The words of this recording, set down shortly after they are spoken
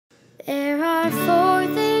are four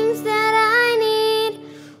things that I need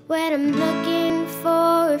when I'm looking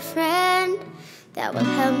for a friend that will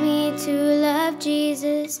help me to love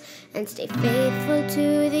Jesus and stay faithful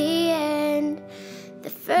to the end.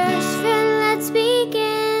 The first friend, let's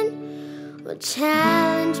begin, will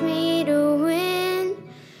challenge me to win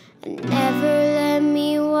and never let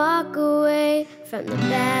me walk away from the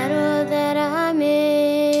battle that I'm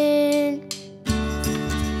in.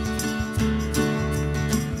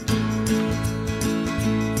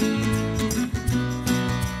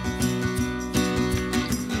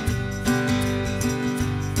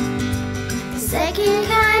 The second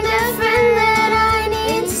kind of friend that I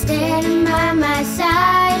need standing by my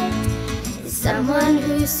side is someone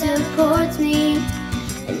who supports me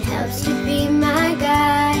and helps to be my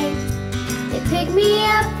guide. They pick me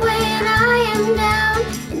up when I am down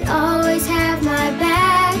and always have my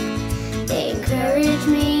back. They encourage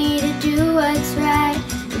me to do what's right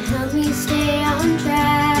and help me stay on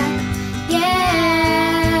track.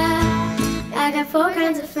 Yeah, I got four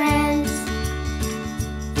kinds of friends.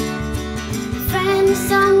 A friend is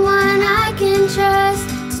someone I can trust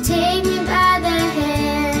to take me by the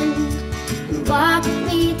hand and walk with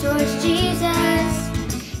me towards Jesus.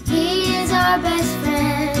 He is our best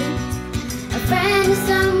friend. A friend is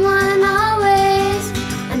someone always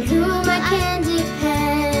on whom I can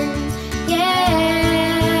depend.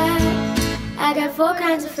 Yeah, I got four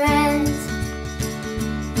kinds of friends.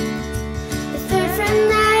 The third friend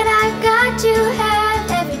that I've got to have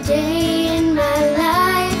every day in my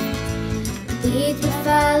life leads me,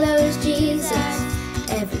 follows Jesus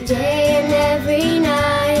every day and every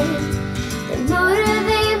night. They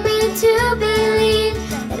motivate me to believe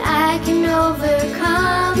that I can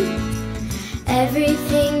overcome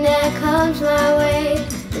everything that comes my way.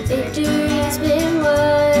 The victory's been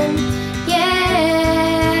won.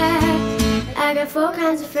 Yeah, I got four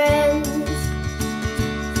kinds of friends.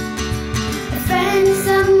 A friend is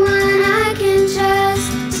someone I can trust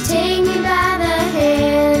to take me by the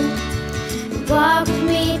hand and walk with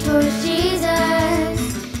me towards Jesus.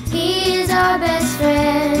 He is our best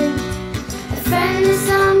friend. A friend is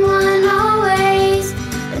someone always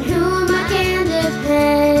on whom I can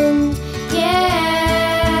depend.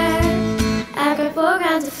 Yeah, I got four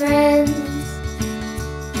kinds of friends.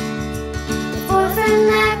 The fourth friend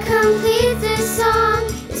that completes this song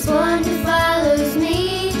is one who follows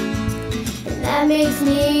me, and that makes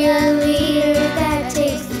me a leader that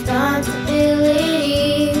takes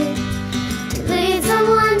responsibility. To lead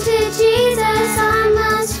someone to Jesus, I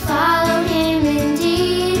must follow him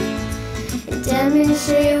indeed and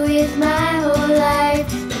demonstrate